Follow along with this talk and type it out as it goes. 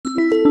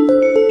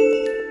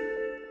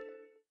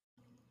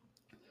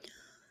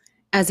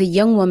As a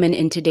young woman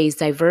in today's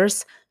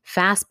diverse,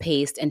 fast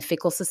paced, and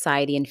fickle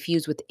society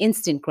infused with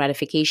instant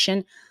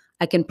gratification,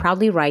 I can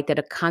proudly write that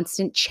a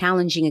constant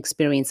challenging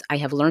experience I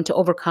have learned to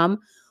overcome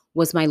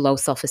was my low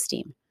self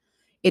esteem.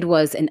 It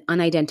was an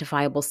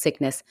unidentifiable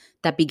sickness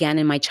that began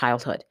in my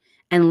childhood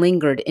and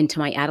lingered into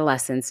my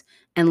adolescence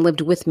and lived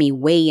with me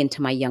way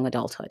into my young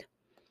adulthood.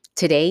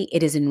 Today,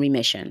 it is in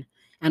remission,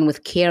 and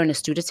with care and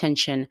astute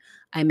attention,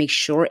 I make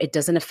sure it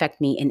doesn't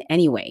affect me in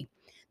any way,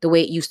 the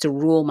way it used to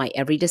rule my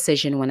every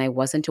decision when I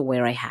wasn't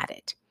aware I had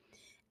it.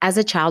 As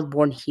a child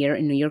born here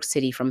in New York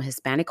City from a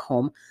Hispanic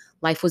home,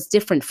 life was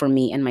different for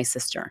me and my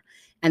sister,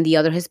 and the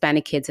other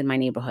Hispanic kids in my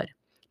neighborhood.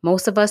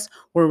 Most of us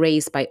were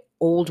raised by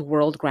old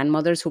world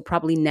grandmothers who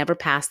probably never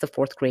passed the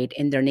fourth grade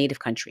in their native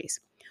countries.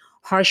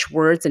 Harsh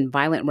words and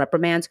violent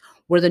reprimands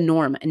were the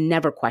norm and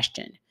never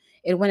questioned.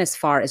 It went as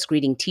far as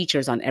greeting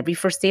teachers on every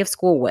first day of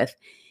school with,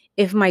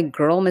 "If my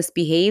girl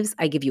misbehaves,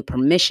 I give you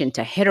permission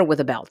to hit her with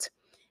a belt,"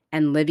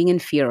 and living in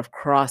fear of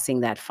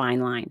crossing that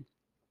fine line.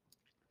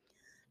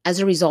 As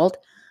a result,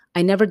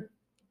 I never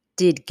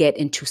did get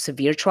into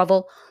severe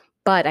trouble,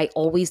 but I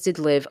always did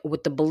live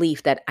with the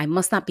belief that I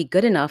must not be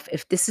good enough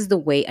if this is the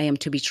way I am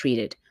to be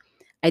treated.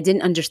 I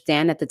didn't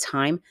understand at the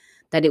time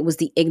that it was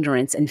the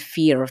ignorance and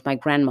fear of my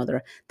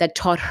grandmother that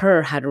taught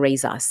her how to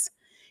raise us.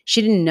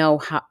 She didn't know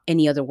how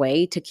any other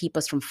way to keep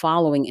us from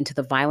following into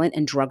the violent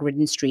and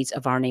drug-ridden streets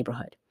of our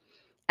neighborhood.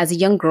 As a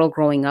young girl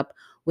growing up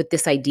with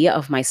this idea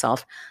of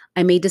myself,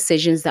 I made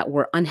decisions that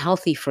were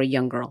unhealthy for a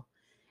young girl.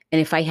 And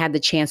if I had the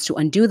chance to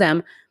undo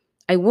them,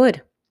 I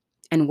would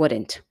and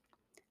wouldn't.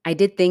 I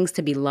did things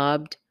to be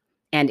loved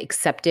and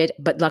accepted,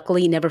 but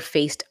luckily never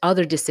faced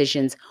other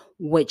decisions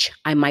which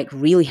I might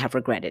really have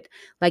regretted,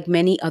 like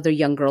many other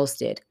young girls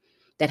did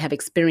that have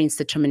experienced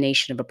the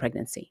termination of a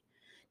pregnancy.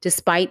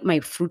 Despite my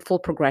fruitful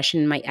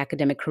progression in my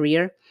academic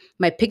career,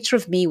 my picture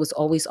of me was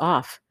always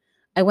off.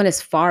 I went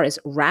as far as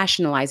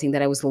rationalizing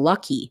that I was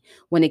lucky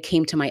when it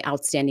came to my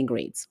outstanding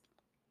grades.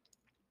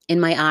 In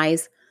my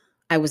eyes,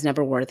 I was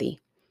never worthy.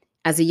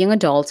 As a young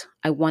adult,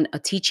 I won a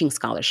teaching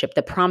scholarship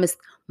that promised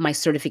my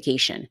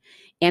certification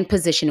and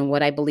position in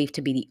what I believe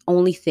to be the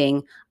only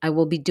thing I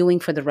will be doing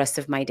for the rest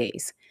of my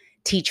days: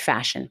 teach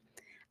fashion.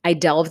 I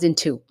delved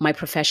into my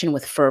profession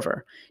with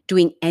fervor,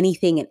 doing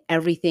anything and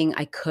everything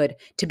I could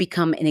to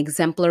become an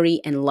exemplary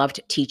and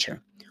loved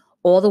teacher,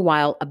 all the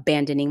while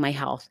abandoning my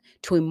health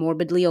to a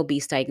morbidly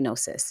obese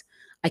diagnosis.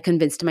 I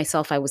convinced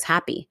myself I was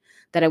happy,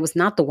 that I was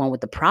not the one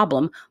with the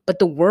problem, but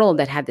the world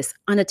that had this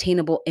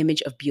unattainable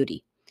image of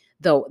beauty.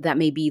 Though that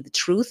may be the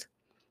truth,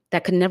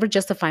 that could never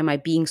justify my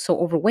being so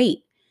overweight.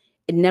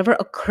 It never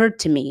occurred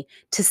to me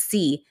to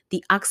see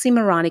the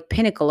oxymoronic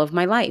pinnacle of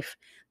my life.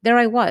 There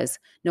I was,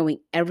 knowing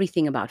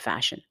everything about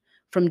fashion,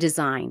 from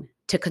design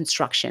to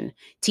construction,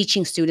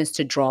 teaching students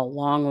to draw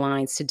long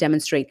lines to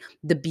demonstrate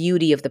the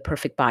beauty of the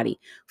perfect body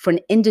for an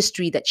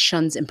industry that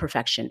shuns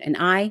imperfection. And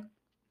I,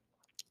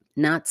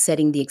 not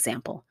setting the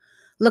example.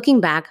 Looking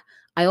back,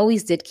 I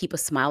always did keep a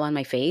smile on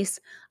my face.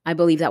 I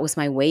believe that was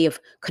my way of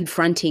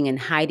confronting and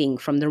hiding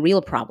from the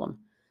real problem,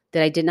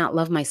 that I did not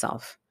love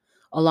myself.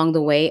 Along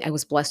the way, I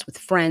was blessed with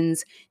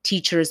friends,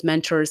 teachers,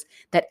 mentors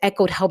that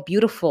echoed how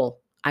beautiful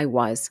I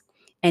was.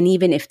 And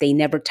even if they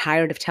never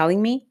tired of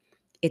telling me,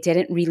 it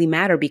didn't really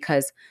matter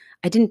because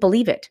I didn't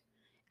believe it.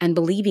 And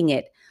believing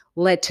it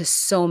led to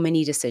so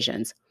many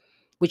decisions,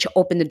 which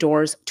opened the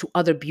doors to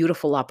other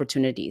beautiful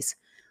opportunities.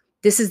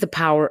 This is the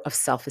power of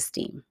self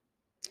esteem.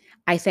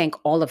 I thank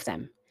all of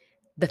them,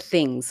 the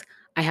things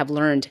I have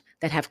learned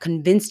that have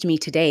convinced me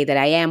today that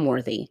I am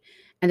worthy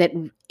and that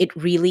it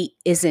really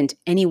isn't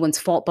anyone's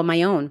fault but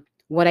my own.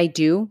 What I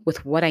do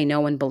with what I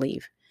know and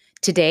believe.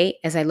 Today,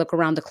 as I look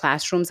around the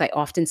classrooms I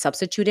often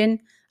substitute in,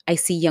 I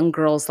see young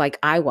girls like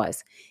I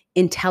was,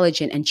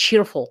 intelligent and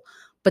cheerful,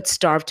 but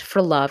starved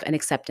for love and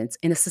acceptance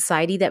in a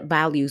society that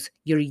values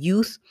your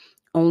youth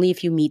only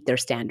if you meet their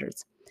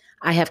standards.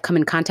 I have come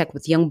in contact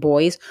with young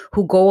boys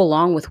who go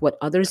along with what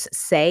others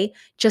say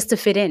just to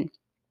fit in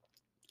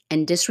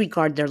and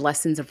disregard their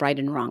lessons of right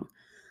and wrong.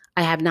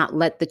 I have not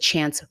let the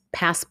chance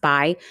pass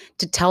by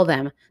to tell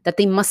them that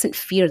they mustn't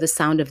fear the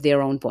sound of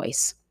their own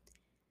voice,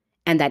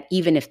 and that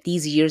even if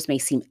these years may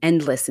seem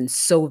endless and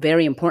so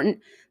very important,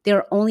 they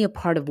are only a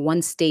part of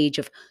one stage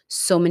of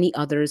so many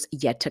others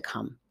yet to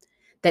come.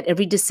 That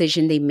every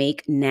decision they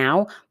make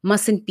now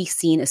mustn't be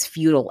seen as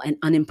futile and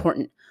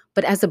unimportant,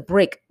 but as a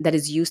brick that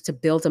is used to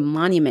build a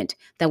monument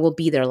that will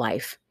be their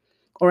life,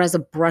 or as a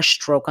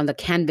brushstroke on the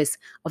canvas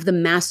of the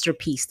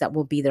masterpiece that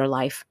will be their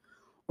life,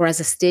 or as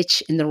a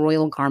stitch in the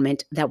royal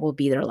garment that will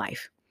be their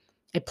life.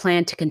 I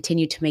plan to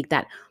continue to make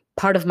that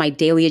part of my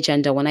daily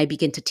agenda when I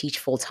begin to teach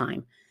full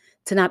time,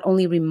 to not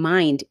only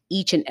remind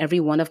each and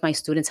every one of my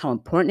students how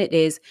important it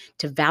is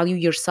to value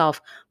yourself,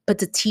 but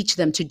to teach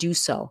them to do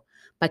so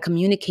by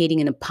communicating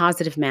in a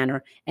positive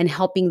manner and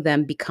helping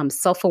them become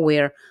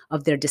self-aware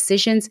of their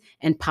decisions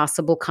and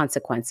possible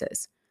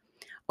consequences.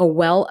 A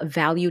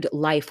well-valued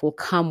life will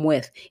come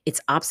with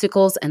its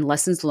obstacles and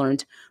lessons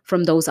learned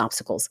from those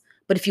obstacles.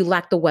 But if you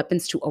lack the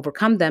weapons to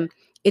overcome them,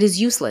 it is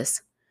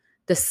useless.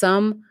 The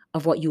sum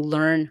of what you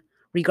learn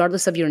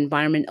regardless of your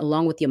environment,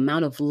 along with the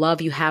amount of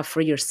love you have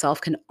for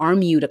yourself, can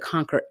arm you to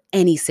conquer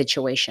any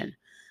situation.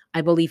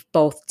 I believe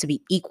both to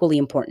be equally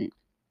important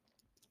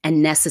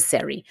and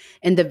necessary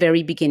in the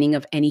very beginning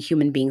of any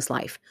human being's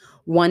life.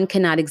 One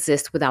cannot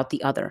exist without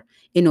the other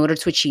in order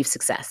to achieve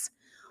success.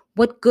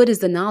 What good is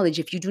the knowledge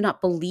if you do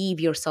not believe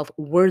yourself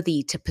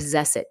worthy to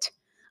possess it?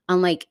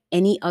 Unlike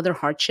any other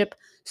hardship,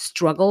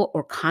 struggle,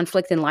 or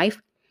conflict in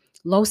life,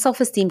 low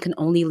self esteem can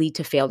only lead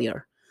to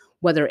failure,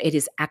 whether it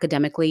is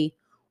academically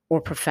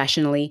or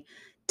professionally.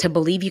 To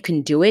believe you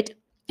can do it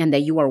and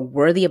that you are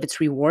worthy of its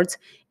rewards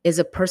is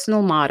a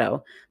personal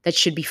motto that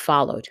should be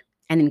followed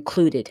and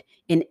included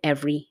in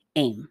every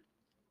aim.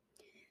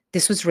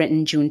 This was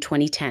written June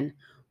 2010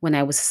 when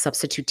I was a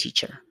substitute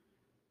teacher.